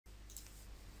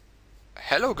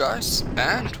Hello guys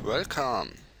and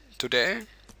welcome. Today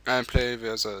I play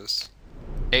versus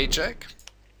ajjack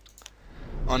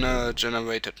on a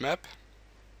generated map,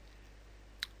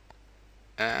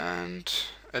 and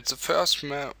at the first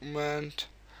moment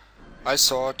I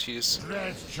thought he's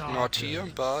not here,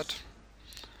 but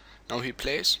now he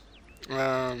plays.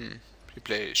 He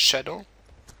plays Shadow.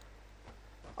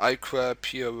 I grab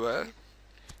here well,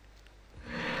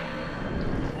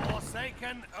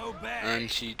 and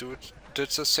he did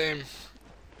the same.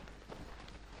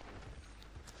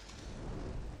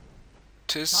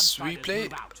 This replay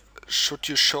should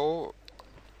you show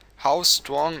how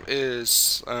strong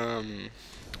is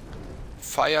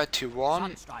fire tier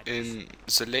 1 in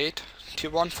the late tier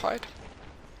 1 fight,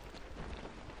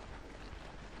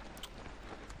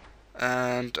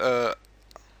 and the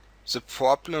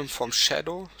problem from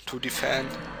Shadow to defend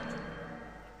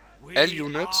L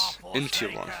units in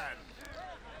tier 1.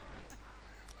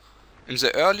 In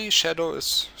the early, Shadow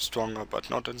is stronger, but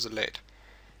not in the late.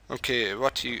 Okay,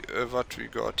 what we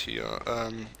got here?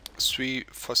 3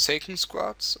 Forsaken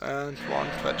squads and 1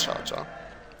 Threat Charger.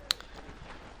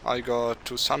 I got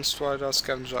 2 Sunstrider,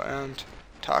 Scavenger and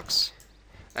Tugs.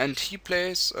 And he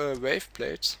plays Wave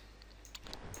Blades.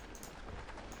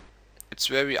 It's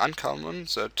very uncommon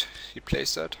that he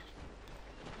plays that,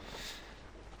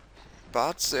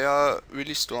 but they are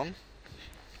really strong.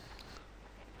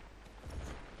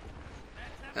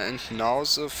 And now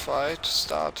the fight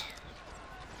start.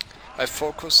 I'm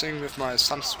focusing with my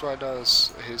Sunstrider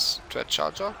his Threat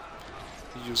Charger,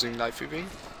 using Life Weaving.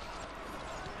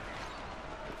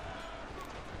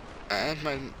 And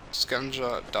my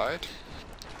Scavenger died.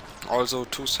 Also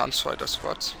 2 Sunstrider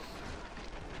squads.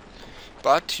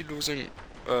 But he losing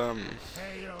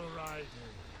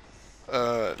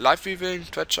Life Weaving,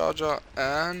 Threat Charger,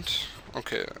 and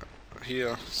okay,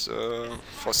 here the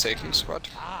Forsaken squad.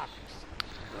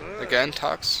 Again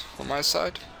Tugs from my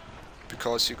side,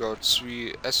 because you got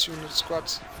 3 S unit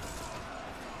squads.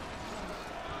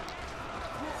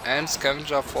 And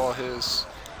Scavenger for his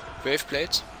Wave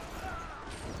Blades.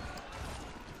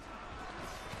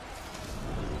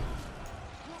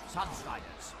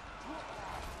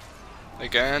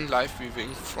 Again Life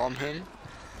Weaving from him.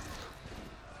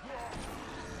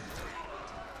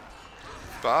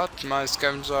 But my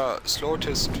Scavenger slowed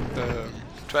his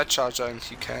Threat Charger and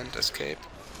he can't escape.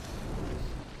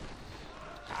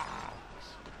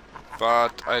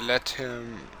 But I let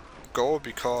him go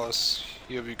because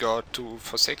here we got 2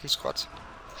 Forsaken squads.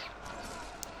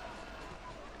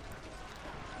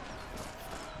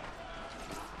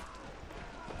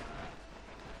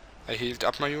 I healed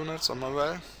up my units on my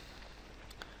well.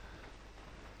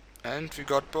 And we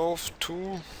got both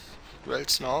 2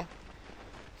 wells now.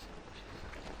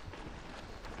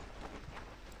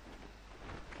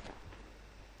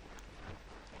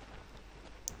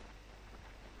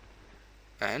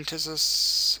 And this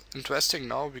is interesting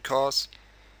now, because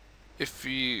if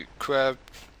we grab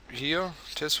here,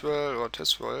 this well or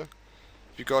this well,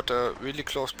 we got a really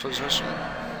close position.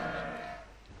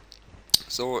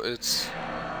 So it's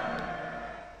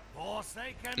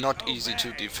not easy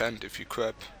to defend if you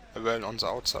grab a well on the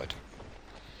outside.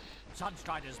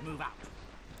 Sunstriders move out.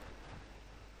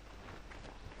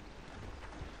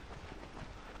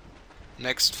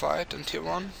 Next fight in tier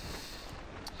 1.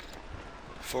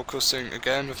 Focusing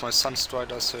again with my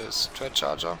Sunstriders his Threat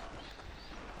Charger.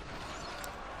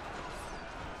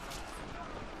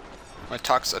 My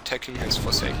Tugs attacking his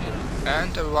Forsaken.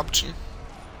 And Eruption.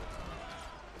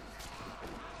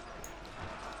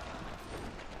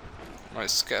 My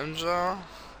Scavenger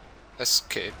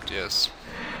escaped, yes.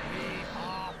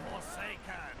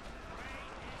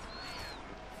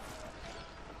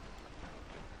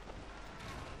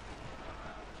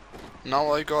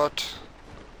 Now I got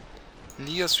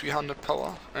near 300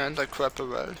 power and I grabbed a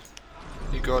well.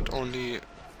 He got only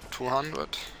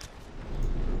 200.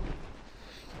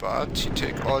 But he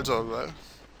take also a well.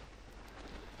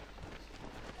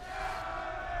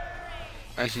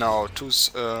 And now 2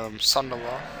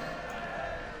 Thunderer.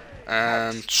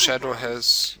 And Shadow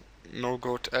has no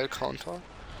good L counter,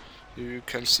 you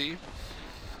can see.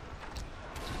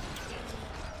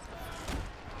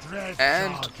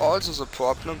 And also the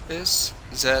problem is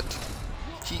that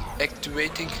he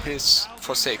activating his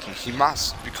Forsaken. He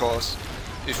must, because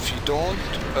if he don't,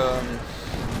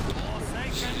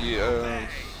 he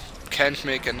can't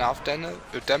make enough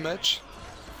damage.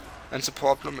 And the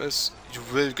problem is you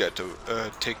will get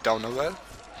a take down a well.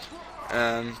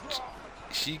 And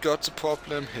he got the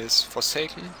problem, his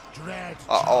Forsaken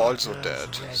are also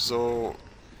dead, so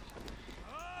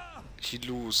he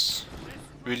lose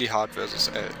really hard versus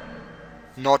L.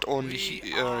 Not only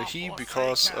he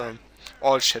because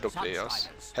all shadow players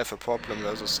have a problem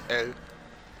versus L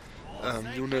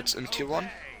units in tier 1.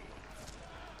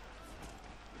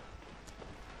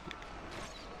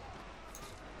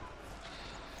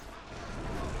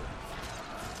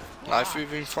 Life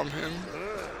weaving from him.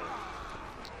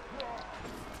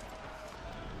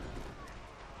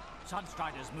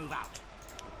 Sunstriders move out.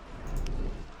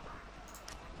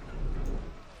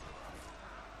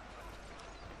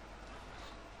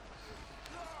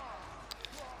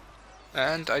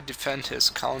 And I defend his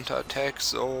counter-attack,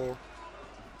 so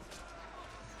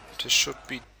this should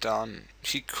be done.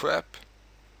 He grabbed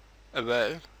a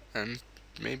well, and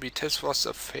maybe this was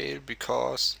a fail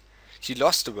because he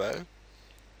lost the well.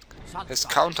 His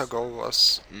counter go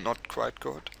was not quite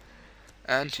good,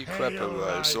 and he grabbed a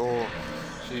well. So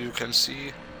here you can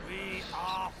see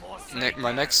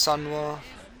my next Sun War.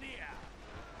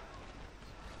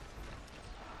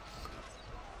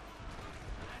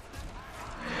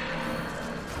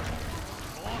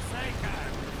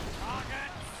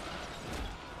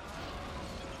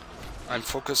 I'm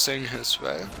focusing his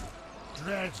well.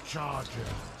 Dread charges.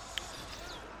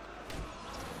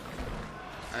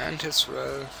 And his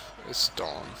well is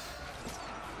down.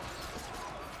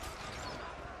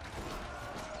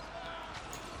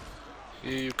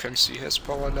 Here you can see his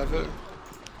power level.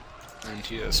 And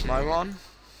here is my one.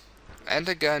 And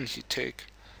again he take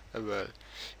a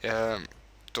well.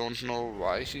 Don't know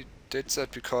why he did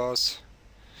that, because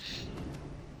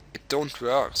it don't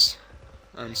works.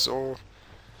 And so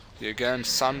here again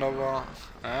Thunderer,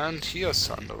 and here's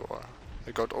Thunderer.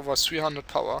 I got over 300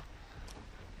 power.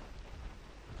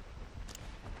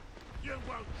 You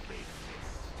won't beat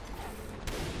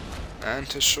And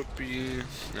this should be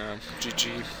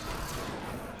GG.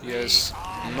 He has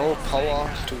no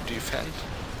power to defend.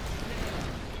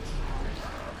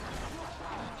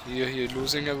 Here he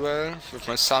losing a well with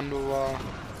my Thunderer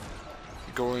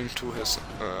going to his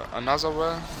another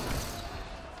well.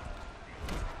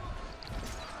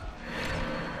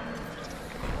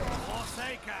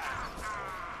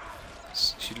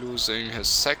 He losing his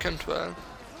second well.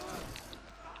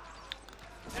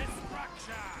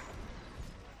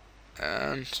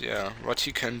 And yeah, what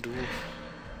he can do.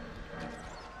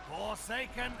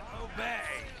 Forsaken, obey.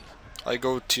 I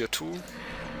go tier 2.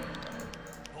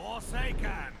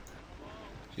 Forsaken.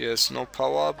 He has no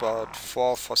power, but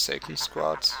 4 Forsaken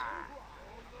squads.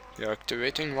 We are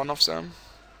activating one of them.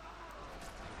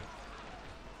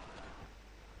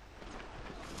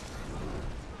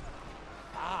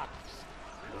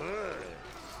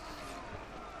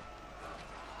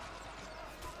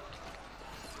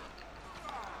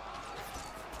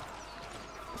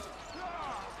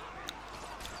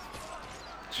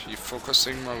 He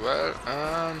focusing my well,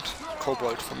 and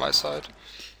Cobalt from my side.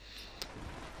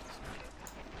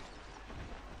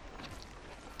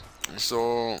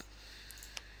 So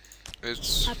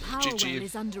it's A power GG. well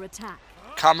is under attack.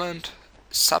 Comment,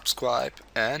 subscribe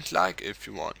and like if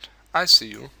you want. I see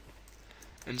you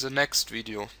in the next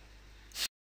video.